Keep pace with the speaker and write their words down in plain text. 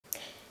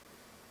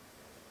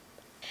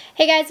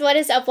Hey guys, what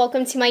is up?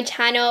 Welcome to my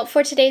channel.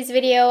 For today's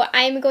video,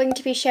 I'm going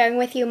to be sharing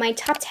with you my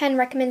top 10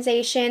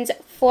 recommendations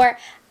for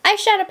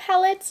eyeshadow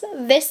palettes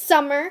this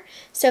summer.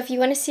 So if you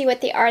want to see what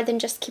they are, then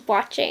just keep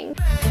watching.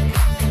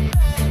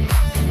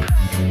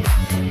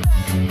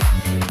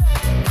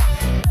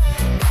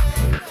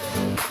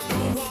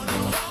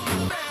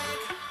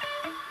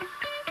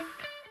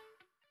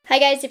 Hi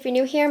guys, if you're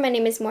new here, my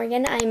name is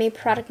Morgan. I am a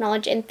product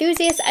knowledge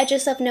enthusiast. I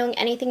just love knowing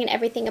anything and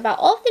everything about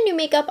all of the new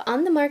makeup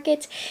on the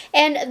market.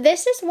 And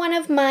this is one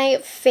of my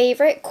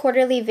favorite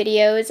quarterly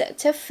videos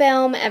to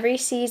film every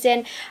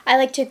season. I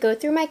like to go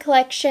through my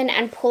collection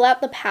and pull out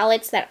the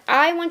palettes that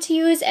I want to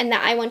use and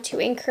that I want to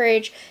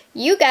encourage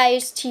you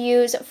guys to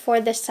use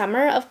for the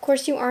summer. Of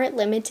course, you aren't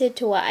limited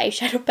to what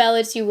eyeshadow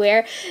palettes you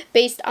wear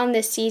based on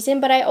the season,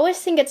 but I always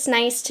think it's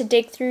nice to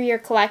dig through your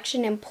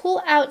collection and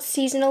pull out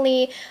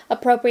seasonally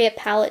appropriate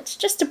palettes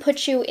just to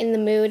put you in the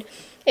mood.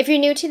 If you're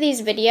new to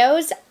these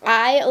videos,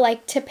 I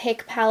like to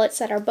pick palettes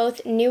that are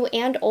both new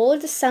and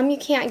old, some you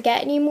can't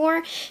get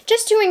anymore,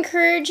 just to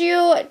encourage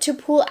you to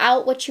pull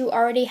out what you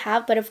already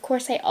have. But of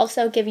course, I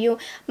also give you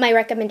my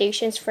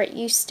recommendations for what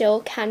you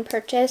still can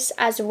purchase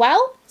as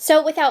well.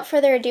 So without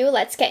further ado,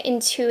 let's get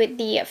into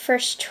the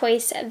first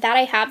choice that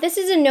I have. This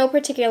is in no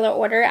particular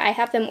order. I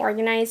have them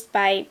organized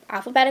by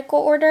alphabetical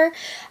order,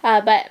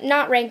 but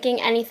not ranking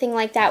anything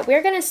like that.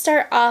 We're going to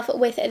start off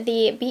with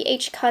the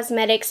BH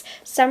Cosmetics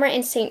Summer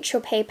in Saint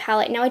Tropez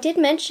palette. Now, I did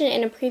mention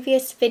in a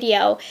previous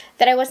video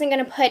that I wasn't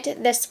going to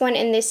put this one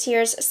in this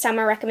year's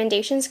summer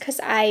recommendations because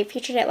I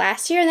featured it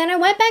last year, and then I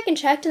went back and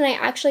checked and I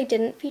actually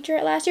didn't feature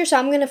it last year, so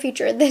I'm going to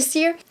feature it this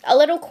year. A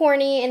little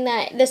corny in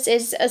that this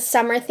is a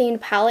summer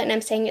themed palette and I'm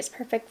saying it's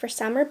perfect for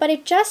summer, but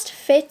it just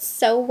fits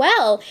so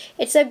well.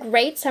 It's a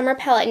great summer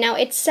palette. Now,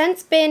 it's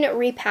since been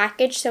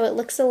repackaged, so it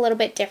looks a little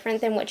bit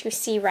different than what you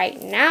see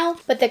right now,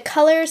 but the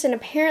colors and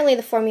apparently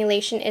the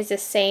formulation is the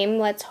same.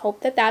 Let's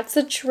hope that that's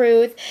the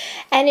truth.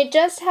 And it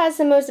just has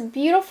the most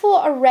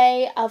beautiful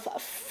array of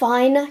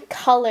fun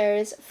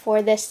colors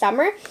for this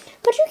summer,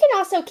 but you can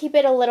also keep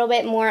it a little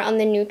bit more on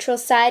the neutral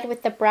side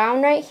with the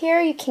brown right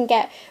here. You can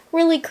get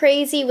really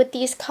crazy with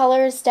these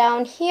colors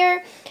down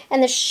here,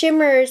 and the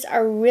shimmers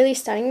are really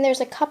stunning.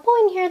 There's a couple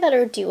in here that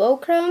are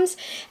duochromes,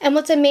 and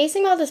what's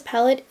amazing about this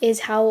palette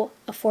is how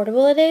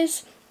affordable it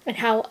is and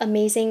how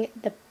amazing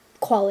the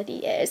quality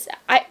is.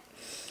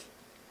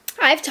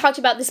 I've talked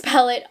about this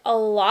palette a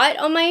lot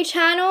on my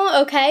channel,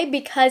 okay,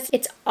 because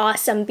it's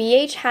awesome.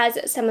 BH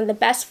has some of the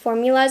best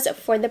formulas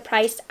for the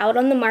price out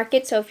on the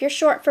market, so if you're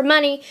short for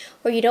money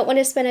or you don't want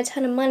to spend a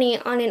ton of money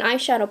on an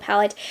eyeshadow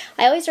palette,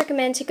 I always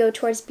recommend to go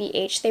towards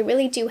BH. They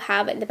really do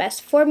have the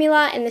best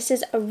formula, and this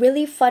is a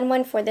really fun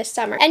one for this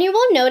summer. And you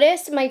will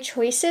notice my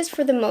choices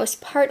for the most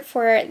part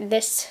for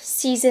this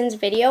season's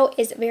video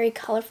is very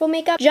colorful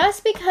makeup,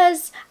 just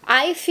because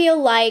I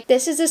feel like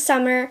this is a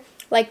summer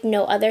like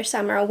no other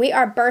summer. We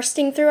are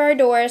bursting through our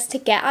doors to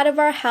get out of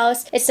our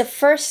house. It's the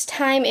first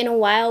time in a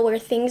while where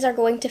things are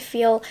going to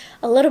feel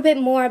a little bit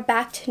more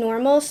back to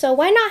normal, so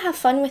why not have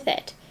fun with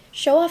it?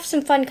 Show off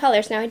some fun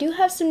colors. Now, I do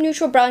have some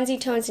neutral bronzy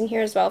tones in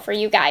here as well for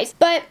you guys,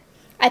 but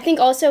I think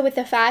also with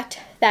the fact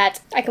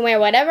that I can wear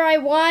whatever I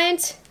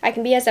want, I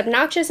can be as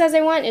obnoxious as I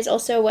want, is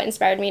also what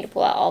inspired me to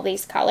pull out all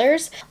these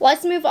colors.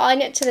 Let's move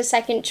on to the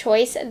second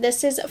choice.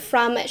 This is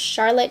from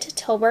Charlotte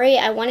Tilbury.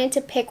 I wanted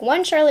to pick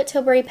one Charlotte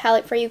Tilbury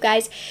palette for you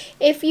guys.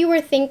 If you were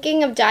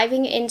thinking of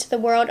diving into the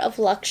world of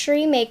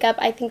luxury makeup,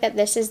 I think that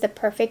this is the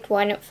perfect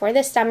one for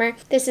this summer.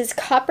 This is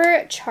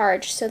Copper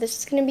Charge, so this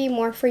is going to be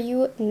more for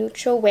you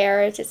neutral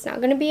wearers. It's not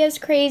going to be as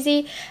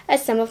crazy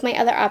as some of my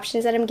other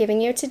options that I'm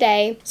giving you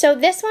today. So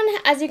this one,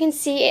 as you can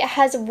see, it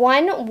has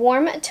one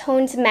warm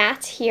toned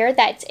matte here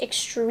that's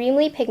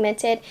extremely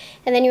pigmented,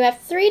 and then you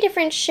have 3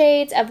 different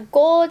shades of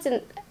golds,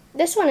 and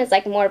this one is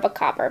like more of a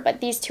copper,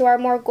 but these two are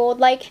more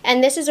gold-like.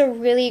 And this is a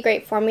really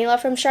great formula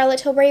from Charlotte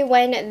Tilbury.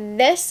 When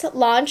this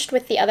launched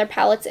with the other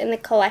palettes in the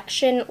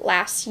collection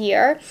last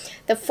year,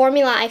 the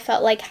formula I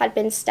felt like had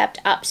been stepped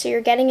up. So you're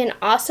getting an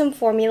awesome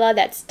formula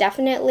that's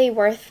definitely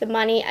worth the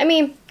money. I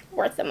mean,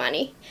 worth the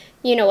money.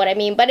 You know what I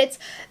mean, but it's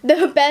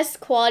the best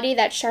quality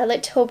that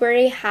Charlotte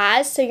Tilbury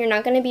has, so you're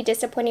not going to be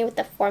disappointed with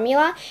the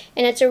formula,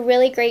 and it's a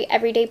really great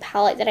everyday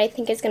palette that I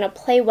think is going to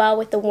play well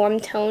with the warm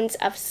tones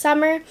of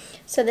summer.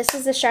 So this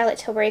is the Charlotte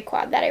Tilbury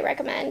quad that I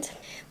recommend.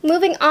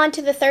 Moving on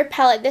to the third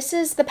palette, this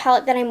is the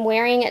palette that I'm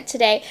wearing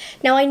today.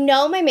 Now, I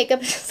know my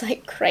makeup is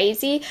like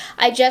crazy.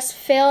 I just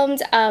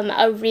filmed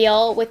a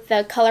reel with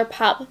the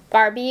ColourPop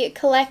Barbie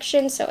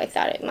collection, so I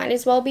thought it might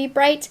as well be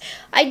bright.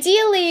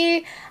 Ideally,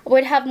 I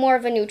would have more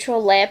of a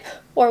neutral lip,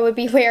 or would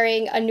be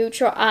wearing a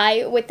neutral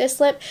eye with this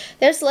lip.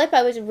 This lip,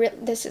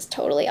 this is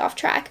totally off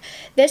track.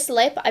 This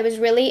lip, I was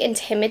really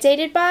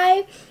intimidated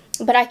by,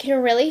 but I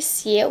can really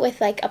see it with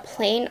like a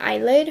plain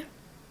eyelid.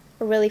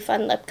 A really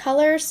fun lip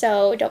color,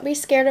 so don't be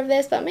scared of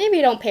this, but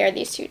maybe don't pair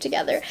these two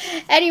together.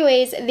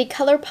 Anyways, the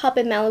ColourPop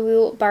and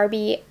Malibu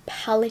Barbie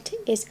palette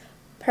is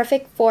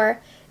perfect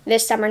for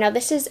this summer. Now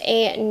this is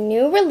a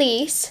new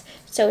release,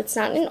 so it's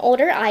not an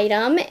older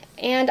item,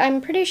 and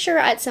I'm pretty sure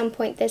at some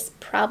point this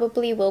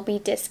probably will be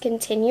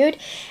discontinued.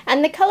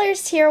 And the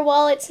colors here,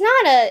 while it's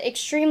not an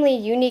extremely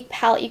unique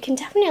palette, you can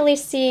definitely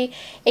see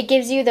it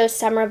gives you those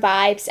summer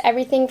vibes,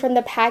 everything from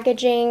the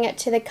packaging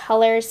to the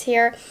colors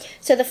here.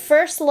 So the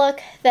first look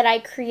that I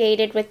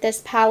created with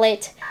this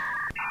palette,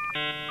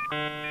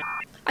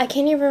 I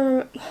can't even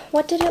remember,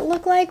 what did it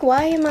look like?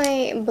 Why am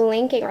I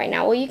blanking right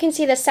now? Well, you can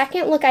see the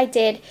second look I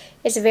did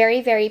is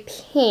very, very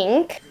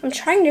pink. I'm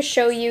trying to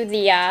show you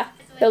the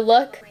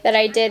look that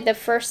I did the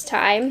first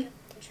time.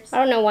 I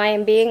don't know why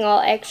I'm being all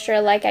extra,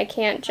 like I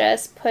can't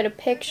just put a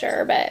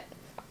picture, but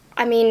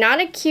I mean,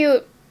 not a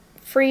cute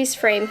freeze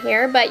frame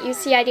here, but you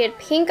see I did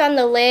pink on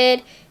the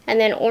lid and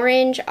then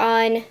orange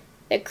on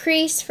the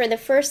crease for the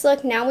first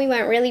look. Now we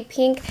went really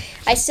pink.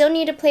 I still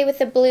need to play with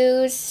the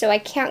blues, so I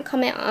can't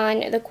comment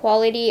on the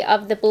quality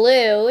of the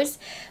blues,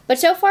 but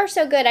so far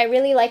so good. I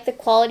really like the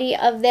quality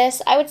of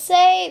this. I would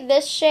say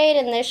this shade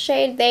and this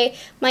shade, they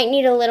might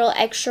need a little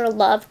extra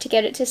love to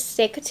get it to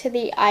stick to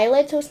the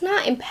eyelid, so it's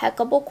not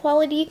impeccable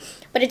quality,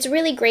 but it's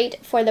really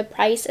great for the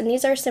price. And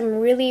these are some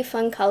really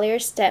fun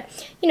colors to,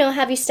 you know,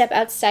 have you step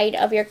outside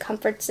of your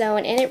comfort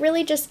zone, and it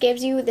really just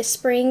gives you the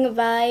spring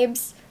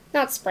vibes.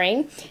 Not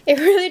spring. It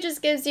really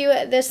just gives you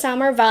the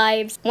summer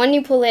vibes when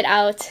you pull it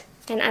out.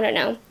 And I don't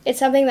know. It's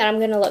something that I'm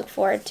going to look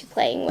forward to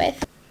playing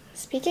with.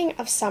 Speaking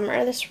of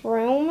summer, this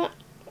room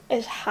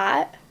is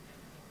hot.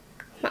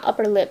 My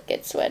upper lip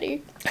gets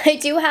sweaty. I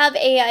do have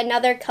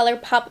another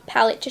ColourPop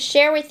palette to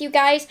share with you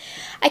guys.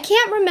 I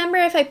can't remember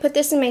if I put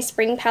this in my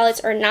spring palettes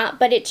or not,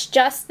 but it's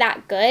just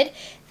that good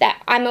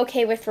that I'm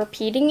okay with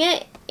repeating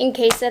it in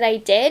case that I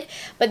did.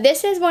 But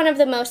this is one of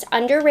the most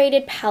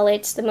underrated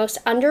palettes, the most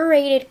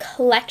underrated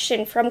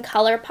collection from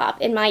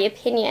ColourPop in my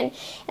opinion,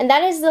 and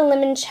that is the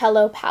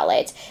Limoncello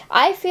palette.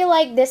 I feel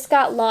like this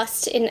got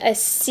lost in a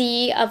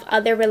sea of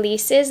other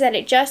releases, that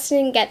it just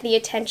didn't get the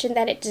attention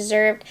that it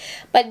deserved.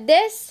 But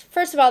this,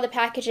 first of all, the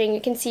packaging,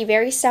 you can see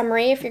very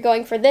summery if you're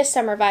going for this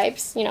summer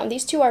vibes. You know,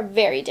 these two are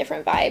very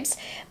different vibes.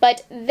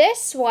 But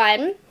this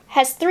one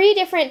has 3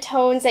 different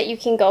tones that you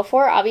can go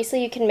for.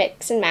 Obviously, you can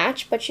mix and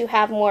match, but you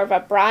have more of a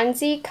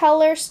bronzy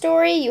color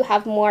story. You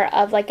have more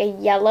of like a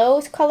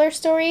yellow color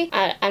story.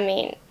 I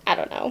mean, I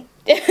don't know.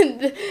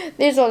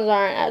 These ones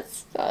aren't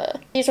as,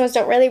 these ones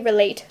don't really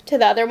relate to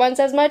the other ones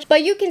as much,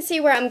 but you can see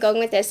where I'm going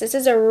with this. This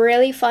is a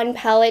really fun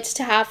palette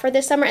to have for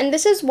this summer, and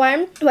this is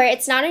one where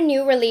it's not a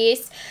new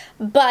release,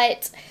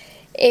 but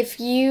if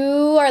you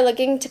are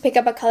looking to pick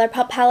up a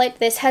ColourPop palette,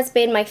 this has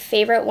been my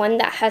favorite one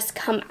that has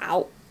come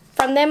out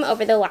from them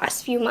over the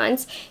last few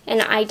months,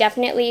 and I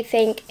definitely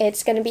think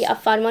it's going to be a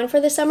fun one for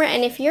the summer.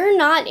 And if you're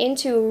not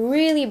into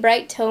really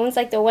bright tones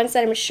like the ones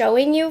that I'm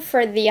showing you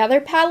for the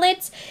other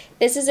palettes,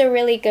 this is a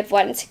really good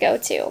one to go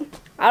to.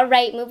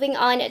 Alright, moving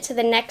on to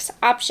the next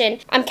option.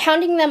 I'm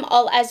counting them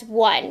all as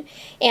one,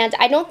 and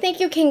I don't think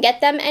you can get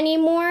them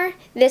anymore.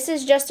 This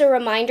is just a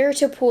reminder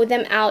to pull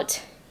them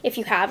out if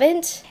you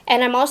haven't.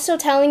 And I'm also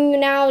telling you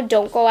now,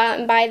 don't go out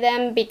and buy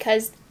them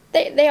because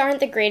they aren't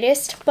the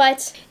greatest,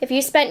 but if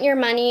you spent your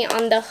money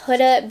on the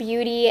Huda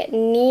Beauty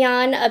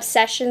Neon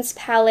Obsessions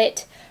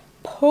palette,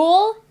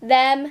 pull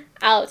them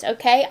out,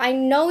 okay? I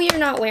know you're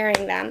not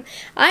wearing them.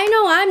 I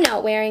know I'm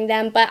not wearing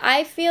them, but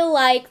I feel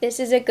like this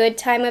is a good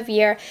time of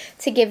year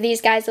to give these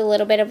guys a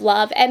little bit of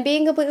love. And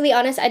being completely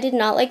honest, I did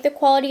not like the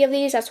quality of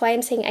these. That's why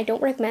I'm saying I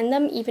don't recommend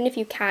them, even if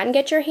you can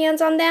get your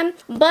hands on them.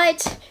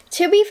 But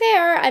to be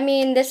fair, I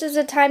mean, this is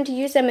a time to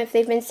use them if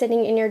they've been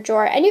sitting in your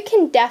drawer. And you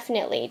can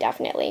definitely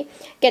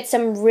get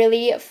some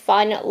really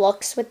fun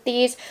looks with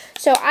these.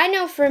 So I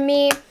know for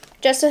me,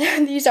 just so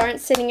that these aren't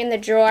sitting in the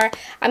drawer,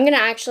 I'm going to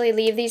actually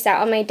leave these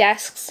out on my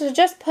desk. So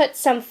just put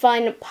some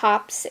fun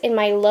pops in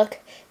my look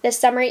this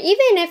summer.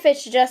 Even if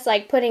it's just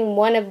like putting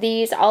one of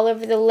these all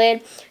over the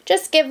lid,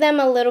 just give them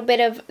a little bit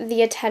of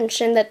the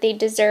attention that they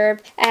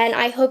deserve. And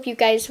I hope you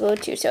guys will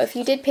too. So if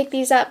you did pick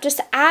these up,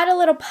 just add a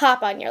little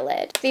pop on your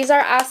lid. These are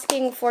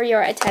asking for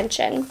your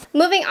attention.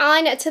 Moving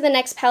on to the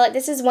next palette.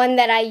 This is one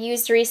that I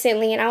used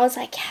recently and I was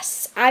like,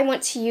 yes, I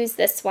want to use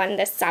this one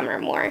this summer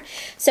more.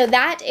 So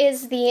that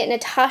is the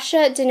Natasha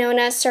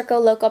Denona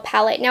Circo Loco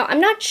palette. Now,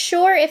 I'm not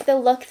sure if the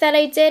look that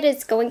I did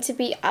is going to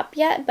be up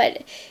yet,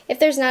 but if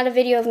there's not a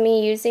video of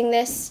me using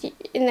this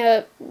in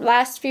the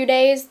last few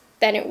days,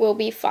 then it will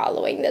be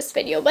following this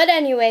video. But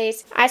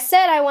anyways, I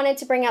said I wanted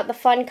to bring out the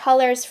fun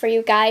colors for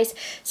you guys.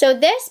 So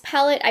this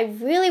palette I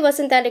really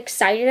wasn't that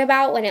excited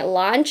about when it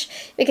launched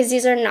because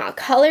these are not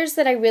colors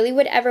that I really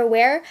would ever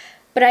wear,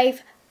 but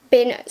I've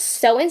been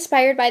so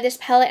inspired by this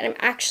palette and I'm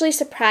actually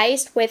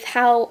surprised with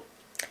how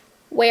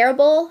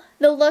wearable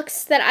the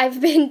looks that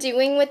I've been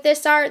doing with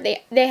this are.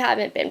 They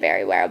haven't been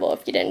very wearable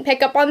if you didn't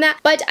pick up on that,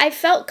 but I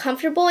felt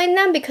comfortable in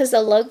them because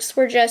the looks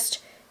were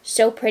just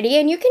so pretty.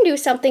 And you can do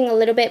something a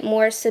little bit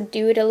more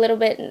subdued, a little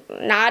bit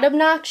not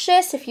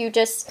obnoxious if you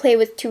just play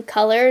with 2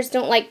 colors.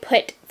 Don't like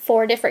put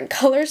 4 different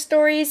color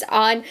stories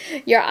on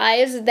your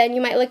eyes, then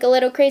you might look a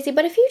little crazy.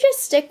 But if you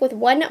just stick with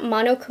one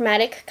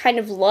monochromatic kind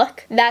of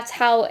look, that's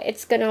how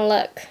it's gonna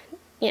look.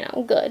 you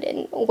know, good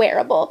and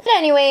wearable. But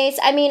anyways,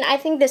 I mean, I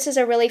think this is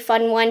a really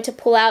fun one to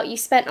pull out. You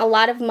spent a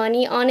lot of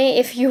money on it.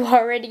 If you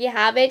already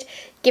have it,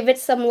 give it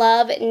some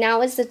love.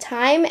 Now is the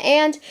time.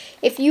 And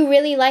if you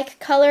really like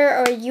color,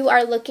 or you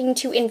are looking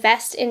to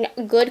invest in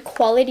good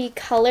quality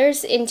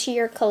colors into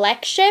your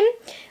collection,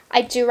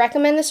 I do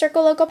recommend the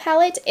Circle Loco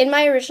palette. In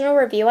my original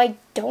review, I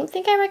don't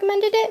think I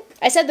recommended it.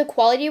 I said the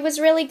quality was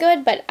really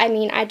good, but I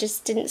mean, I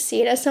just didn't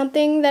see it as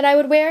something that I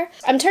would wear.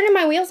 I'm turning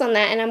my wheels on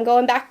that and I'm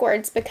going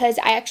backwards because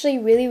I actually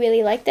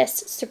really like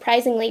this,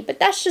 surprisingly. But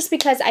that's just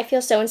because I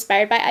feel so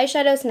inspired by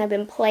eyeshadows and I've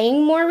been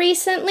playing more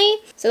recently.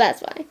 So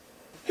that's why.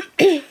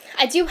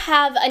 I do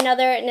have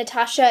another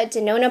Natasha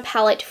Denona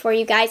palette for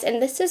you guys.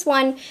 And this is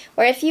one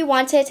where if you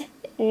want it,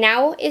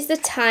 now is the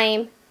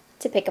time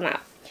to pick them out.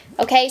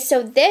 Okay,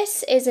 so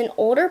this is an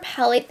older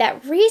palette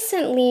that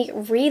recently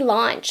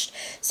relaunched.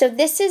 So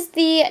this is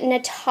the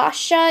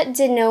Natasha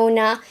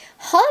Denona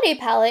Holiday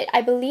palette.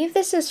 I believe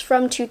this is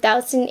from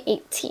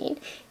 2018.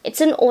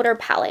 It's an older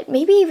palette,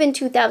 maybe even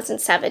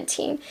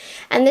 2017.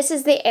 And this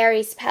is the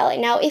Aries palette.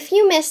 Now, if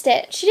you missed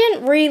it, she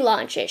didn't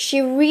relaunch it.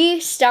 She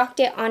restocked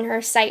it on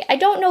her site. I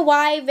don't know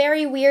why,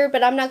 very weird,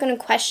 but I'm not going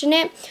to question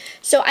it.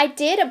 So I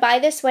did buy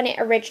this when it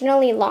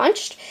originally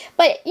launched.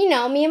 But, you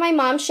know, me and my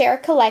mom share a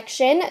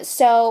collection.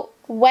 So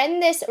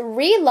when this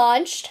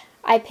relaunched,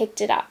 I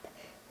picked it up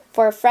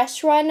for a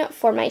fresh run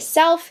for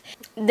myself.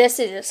 This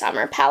is a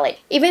summer palette.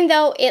 Even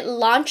though it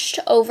launched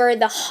over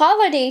the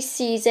holiday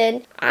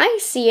season, I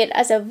see it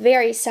as a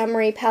very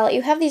summery palette.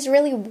 You have these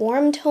really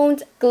warm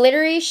tones.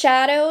 Glittery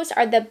shadows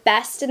are the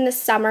best in the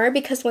summer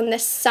because when the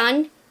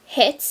sun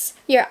hits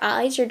your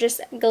eyes, you're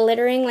just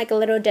glittering like a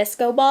little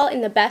disco ball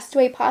in the best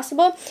way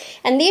possible.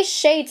 And these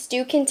shades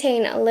do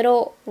contain a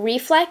little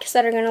reflex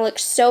that are going to look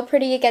so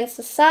pretty against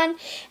the sun.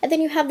 And then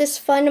you have this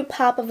fun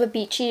pop of a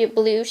beachy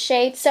blue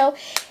shade. So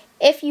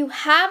if you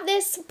have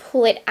this,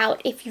 pull it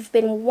out. If you've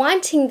been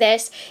wanting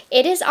this,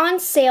 it is on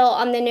sale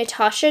on the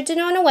Natasha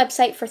Denona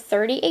website for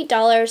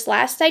 $38.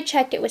 Last I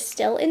checked, it was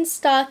still in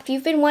stock. If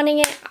you've been wanting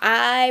it,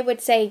 I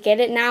would say get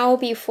it now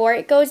before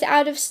it goes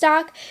out of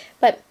stock.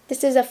 But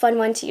this is a fun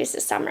one to use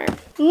this summer.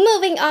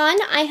 Moving on,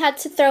 I had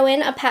to throw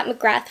in a Pat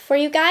McGrath for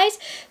you guys.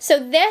 So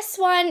this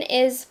one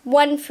is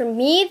one for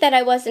me that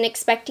I wasn't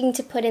expecting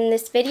to put in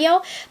this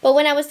video. But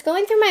when I was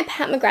going through my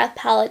Pat McGrath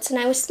palettes and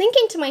I was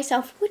thinking to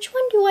myself, which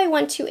one do I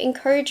want to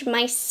encourage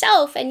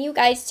myself and you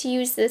guys to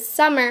use this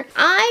summer?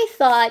 I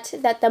thought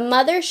that the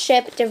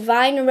Mothership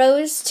Divine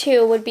Rose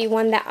 2 would be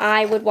one that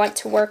I would want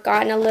to work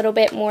on a little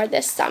bit more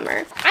this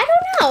summer. I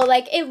don't know,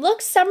 like it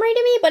looks summery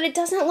to me, but it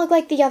doesn't look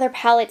like the other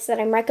palettes that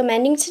I'm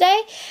recommending today.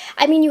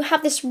 I mean, you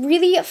have this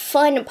really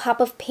fun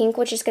pop of pink,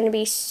 which is going to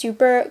be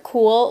super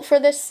cool for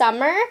the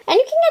summer. And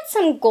you can get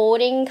some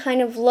golden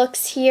kind of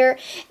looks here.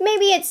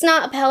 Maybe it's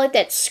not a palette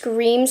that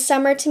screams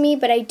summer to me,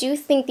 but I do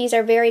think these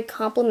are very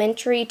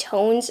complementary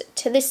tones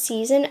to the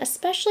season,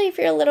 especially if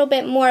you're a little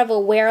bit more of a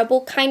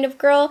wearable kind of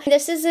girl.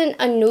 This isn't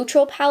a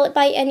neutral palette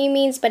by any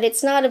means, but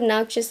it's not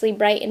obnoxiously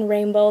bright and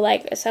rainbow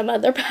like some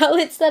other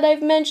palettes that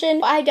I've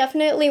mentioned. I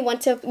definitely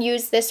want to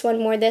use this one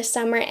more this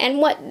summer, and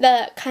what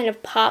the kind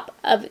of pop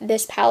of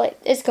this palette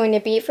is going to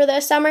be for the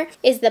summer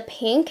is the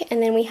pink,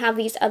 and then we have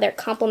these other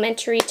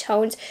complementary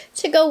tones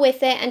to go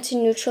with it and to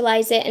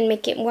neutralize it and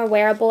make it more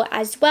wearable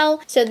as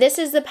well. So this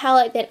is the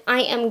palette that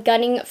I am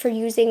gunning for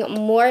using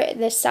more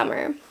this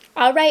summer.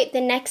 Alright,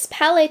 the next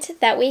palette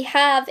that we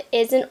have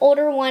is an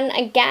older one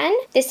again.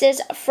 This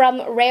is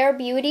from Rare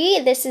Beauty.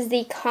 This is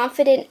the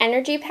Confident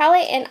Energy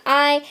palette, and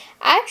I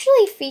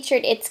actually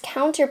featured its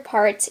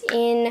counterpart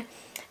in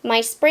my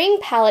spring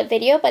palette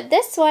video, but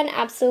this one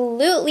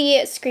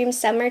absolutely screams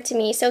summer to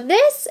me. So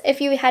this,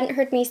 if you hadn't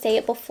heard me say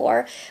it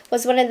before,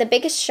 was one of the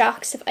biggest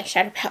shocks of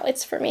eyeshadow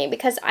palettes for me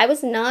because I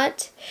was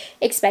not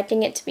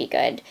expecting it to be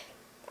good.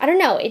 I don't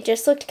know, it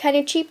just looked kind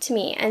of cheap to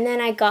me, and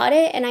then I got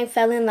it and I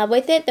fell in love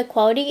with it. The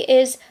quality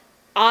is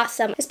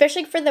awesome,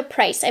 especially for the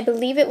price. I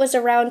believe it was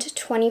around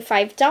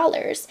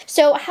 $25.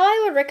 So how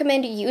I would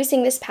recommend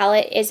using this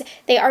palette is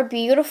they are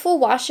beautiful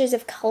washes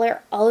of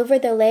color all over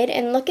the lid,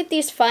 and look at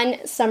these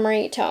fun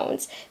summery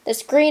tones.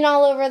 This green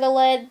all over the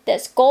lid,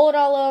 this gold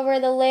all over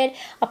the lid,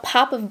 a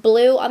pop of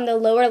blue on the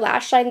lower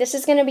lash line. This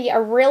is going to be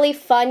a really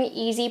fun,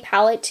 easy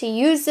palette to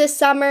use this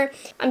summer.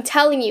 I'm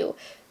telling you,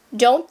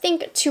 don't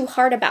think too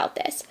hard about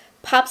this.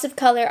 Pops of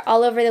color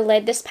all over the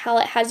lid. This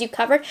palette has you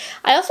covered.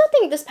 I also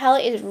think this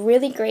palette is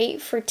really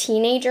great for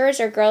teenagers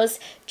or girls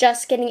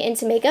just getting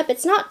into makeup.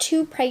 It's not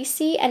too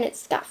pricey and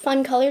it's got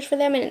fun colors for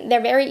them, and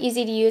they're very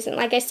easy to use. And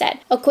like I said,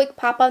 a quick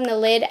pop on the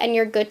lid and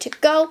you're good to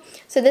go.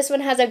 So this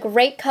one has a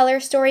great color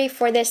story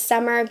for this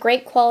summer.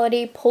 Great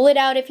quality. Pull it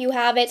out if you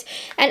have it.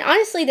 And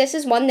honestly, this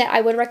is one that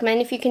I would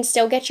recommend if you can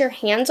still get your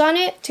hands on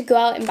it to go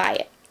out and buy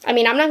it. I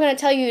mean, I'm not going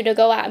to tell you to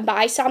go out and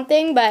buy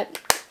something, but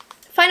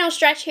final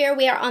stretch here,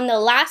 we are on the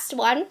last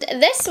one.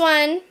 This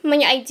one, my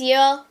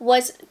idea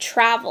was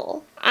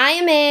travel. I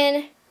am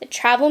in the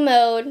travel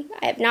mode.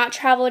 I have not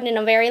traveled in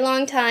a very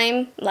long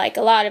time, like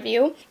a lot of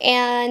you.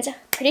 And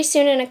pretty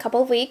soon, in a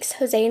couple of weeks,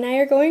 Jose and I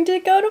are going to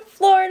go to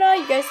Florida.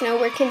 You guys know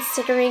we're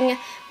considering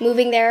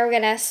moving there. We're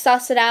gonna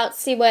suss it out,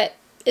 see what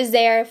is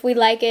there, if we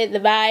like it, the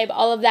vibe,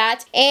 all of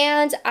that.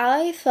 And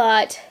I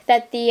thought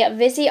that the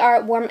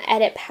viseart Warm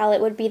Edit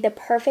palette would be the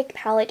perfect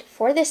palette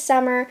for this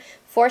summer,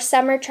 for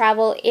summer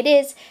travel. It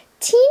is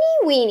teeny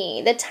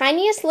weeny, the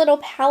tiniest little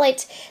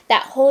palette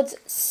that holds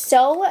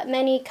so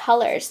many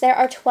colors. There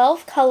are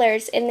 12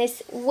 colors in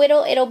this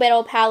little ittle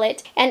bittle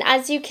palette, and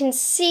as you can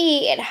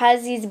see, it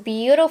has these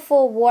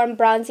beautiful warm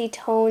bronzy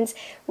tones,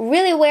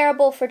 really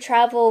wearable for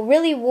travel,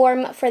 really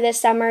warm for the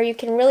summer. You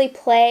can really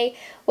play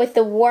with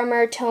the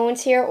warmer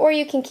tones here, or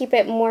you can keep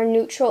it more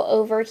neutral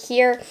over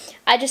here.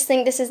 I just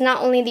think this is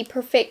not only the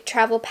perfect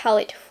travel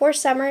palette for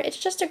summer, it's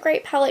just a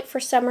great palette for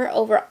summer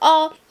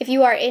overall. If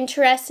you are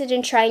interested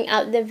in trying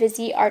out the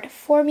viseart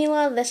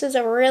formula, this is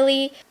a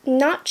really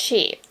not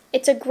cheap.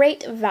 It's a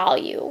great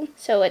value.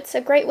 So it's a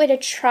great way to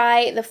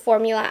try the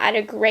formula at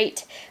a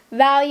great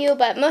value,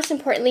 but most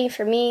importantly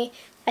for me,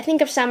 I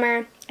think of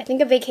summer, I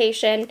think of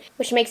vacation,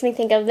 which makes me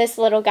think of this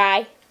little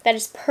guy that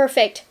is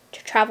perfect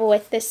to travel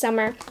with this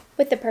summer,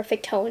 with the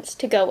perfect tones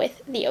to go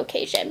with the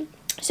occasion.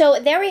 So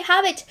there we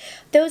have it.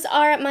 Those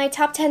are my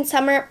top 10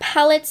 summer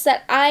palettes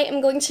that I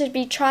am going to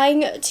be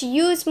trying to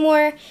use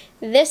more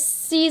this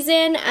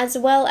season, as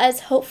well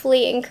as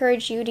hopefully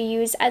encourage you to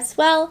use as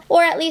well.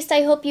 Or at least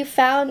I hope you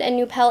found a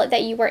new palette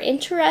that you were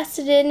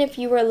interested in if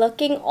you were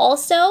looking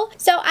also.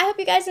 So I hope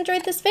you guys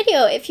enjoyed this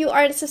video. If you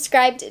aren't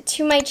subscribed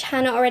to my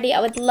channel already,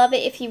 I would love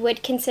it if you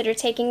would consider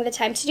taking the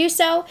time to do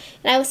so.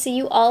 And I will see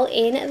you all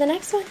in the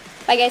next one.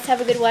 Bye guys,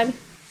 have a good one.